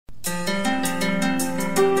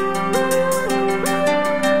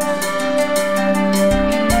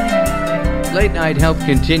Late Night Health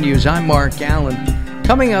continues. I'm Mark Alyn.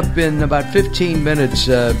 Coming up in about 15 minutes,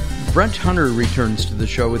 Brent Hunter returns to the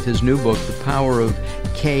show with his new book, The Power of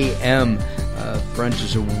KM. Brent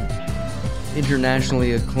is an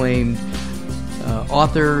internationally acclaimed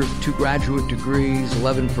author, 2 graduate degrees,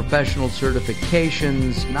 11 professional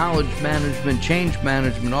certifications, knowledge management, change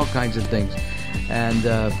management, all kinds of things.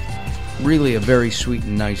 And really a very sweet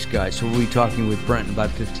and nice guy. So we'll be talking with Brent in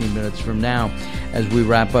about 15 minutes from now as we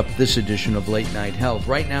wrap up this edition of Late Night Health.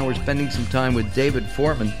 Right now we're spending some time with David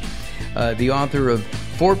Fortman, the author of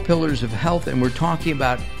 4 Pillars of Health, and we're talking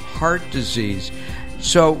about heart disease.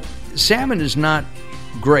 So salmon is not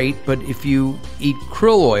great, but if you eat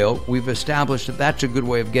krill oil, we've established that that's a good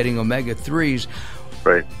way of getting omega-3s.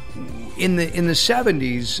 Right. In the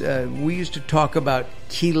 70s, we used to talk about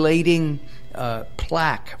chelating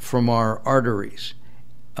plaque from our arteries.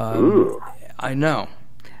 Ooh. I know.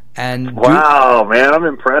 And wow, man, I'm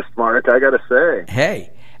impressed, Mark, I gotta say.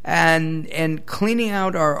 Hey, and cleaning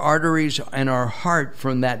out our arteries and our heart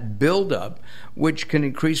from that buildup, which can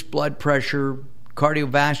increase blood pressure,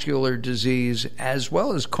 cardiovascular disease, as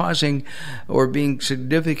well as causing or being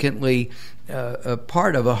significantly a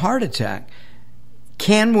part of a heart attack.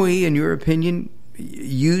 Can we, in your opinion,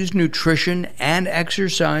 use nutrition and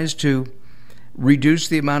exercise to reduce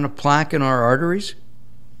the amount of plaque in our arteries?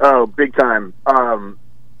 Oh, big time.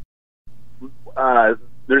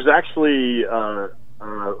 There's actually a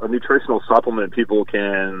nutritional supplement people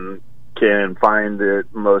can find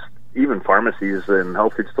at most, even pharmacies and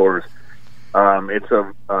health food stores. It's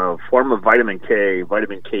a form of vitamin K,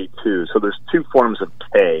 vitamin K2. So there's 2 forms of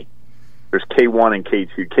K. There's K1 and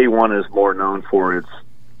K2. K1 is more known for its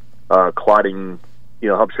clotting,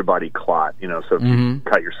 helps your body clot, so if you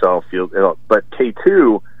cut yourself, but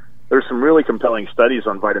K2, there's some really compelling studies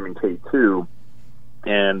on vitamin K2,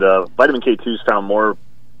 and vitamin K2 is found more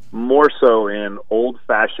so in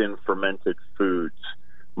old-fashioned fermented foods,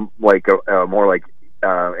 and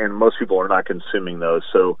most people are not consuming those,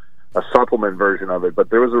 so a supplement version of it. But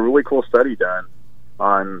there was a really cool study done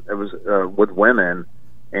with women,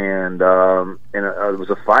 and it was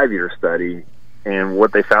a 5-year study. And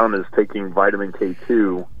what they found is taking vitamin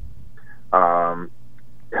K2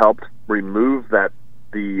 helped remove the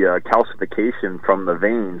calcification from the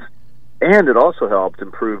veins, and it also helped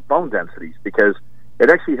improve bone densities because it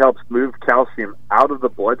actually helps move calcium out of the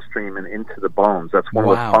bloodstream and into the bones. That's one of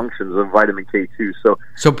the functions of vitamin K2.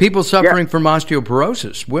 So people suffering from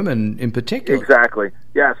osteoporosis, women in particular. Exactly.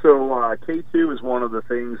 Yeah, so K2 is one of the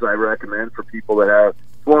things I recommend for people that have,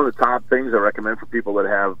 one of the top things I recommend for people that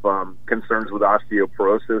have concerns with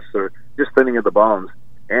osteoporosis or just thinning of the bones.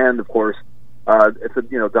 And, of course, it's a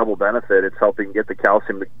double benefit. It's helping get the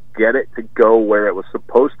calcium to get it to go where it was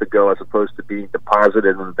supposed to go as opposed to being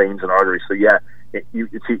deposited in the veins and arteries. So, yeah,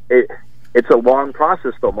 it's a long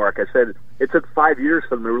process, though, Mark. I said it took 5 years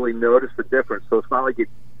for them to really notice the difference. So it's not like you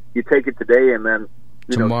take it today and then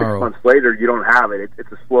tomorrow, 6 months later you don't have it.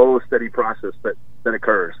 It's a slow, steady process that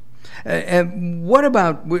occurs. And what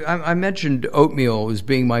about, I mentioned oatmeal as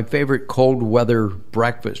being my favorite cold weather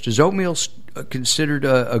breakfast. Is oatmeal considered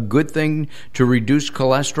a good thing to reduce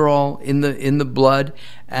cholesterol in the blood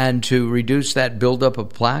and to reduce that buildup of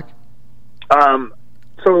plaque?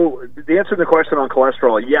 So the answer to the question on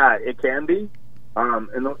cholesterol, yeah, it can be.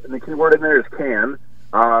 And the key word in there is can.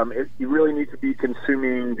 You really need to be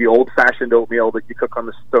consuming the old-fashioned oatmeal that you cook on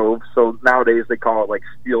the stove. So nowadays they call it like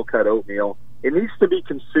steel-cut oatmeal. It needs to be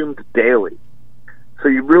consumed daily. So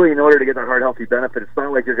you really, in order to get that heart healthy benefit, it's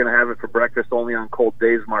not like you're going to have it for breakfast only on cold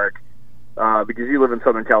days, Mark, because you live in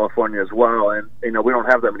Southern California as well, and we don't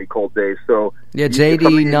have that many cold days. So yeah, it's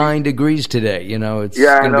 89 degrees today. It's I know. Be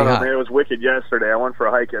hot. Man, it was wicked yesterday. I went for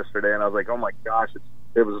a hike yesterday, and I was like, oh my gosh,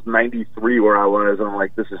 it was 93 where I was, and I'm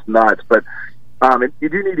like, this is nuts. But you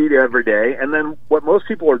do need to eat every day. And then what most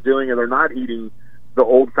people are doing is they're not eating the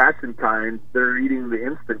old-fashioned kind, they're eating the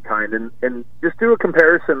instant kind. And just do a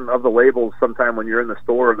comparison of the labels sometime when you're in the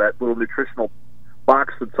store, that little nutritional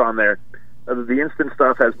box that's on there. The instant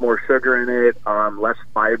stuff has more sugar in it, less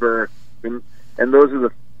fiber, and those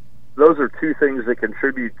are 2 things that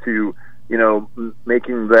contribute to,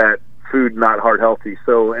 making that food not heart healthy.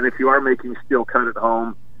 So, and if you are making steel cut at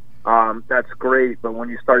home, that's great, but when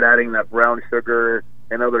you start adding that brown sugar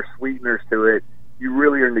and other sweeteners to it, you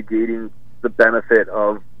really are negating the benefit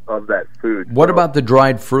of that food. What about the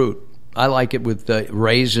dried fruit? I like it with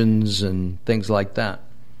raisins and things like that.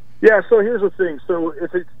 Yeah, so here's the thing. So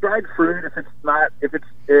if it's dried fruit, if it's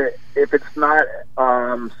not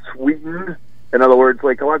sweetened, in other words,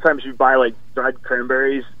 like a lot of times you buy like dried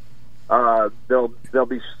cranberries, they'll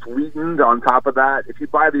be sweetened on top of that. If you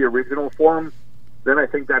buy the original form, then I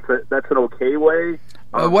think that's an okay way.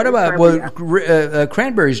 What about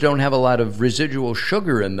cranberries don't have a lot of residual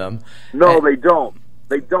sugar in them? No, they don't.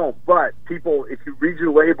 They don't. But people, if you read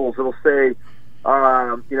your labels, it'll say,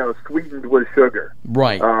 sweetened with sugar.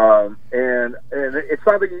 Right. And it's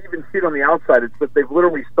not that you even see it on the outside. It's that they've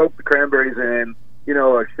literally soaked the cranberries in,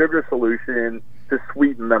 a sugar solution to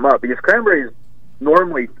sweeten them up. Because cranberries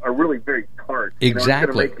normally are really very tart. Exactly. It's going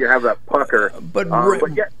to make you have that pucker. But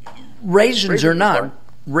raisins are not.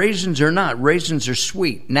 Raisins are not. Raisins are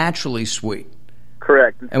sweet, naturally sweet.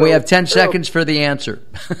 Correct. And we have 10 seconds for the answer.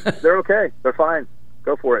 They're okay. They're fine.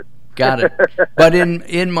 Go for it. Got it. But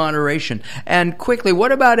in moderation. And quickly,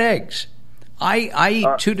 what about eggs? I eat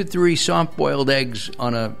 2 to 3 soft-boiled eggs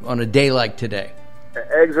on a day like today.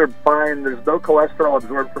 Eggs are fine. There's no cholesterol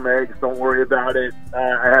absorbed from eggs. Don't worry about it.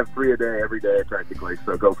 I have 3 a day every day practically,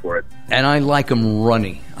 so go for it. And I like them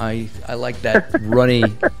runny. I like that runny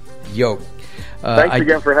yolk. Thanks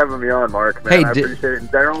again for having me on, Mark. Man, hey, I appreciate it. And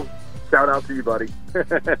Daryl, shout out to you, buddy.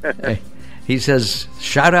 Hey, he says,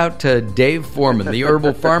 shout out to Dave Foreman, the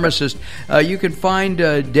herbal pharmacist. You can find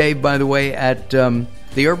Dave, by the way, at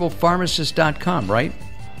theherbalpharmacist.com, right?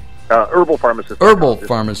 Herbalpharmacist.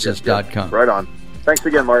 Herbalpharmacist.com. Right on. Thanks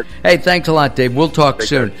again, Mark. Hey, thanks a lot, Dave. We'll talk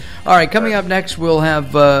soon. Care. All right, coming up next, we'll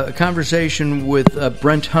have a conversation with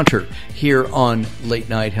Brent Hunter here on Late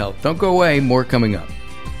Night Health. Don't go away. More coming up.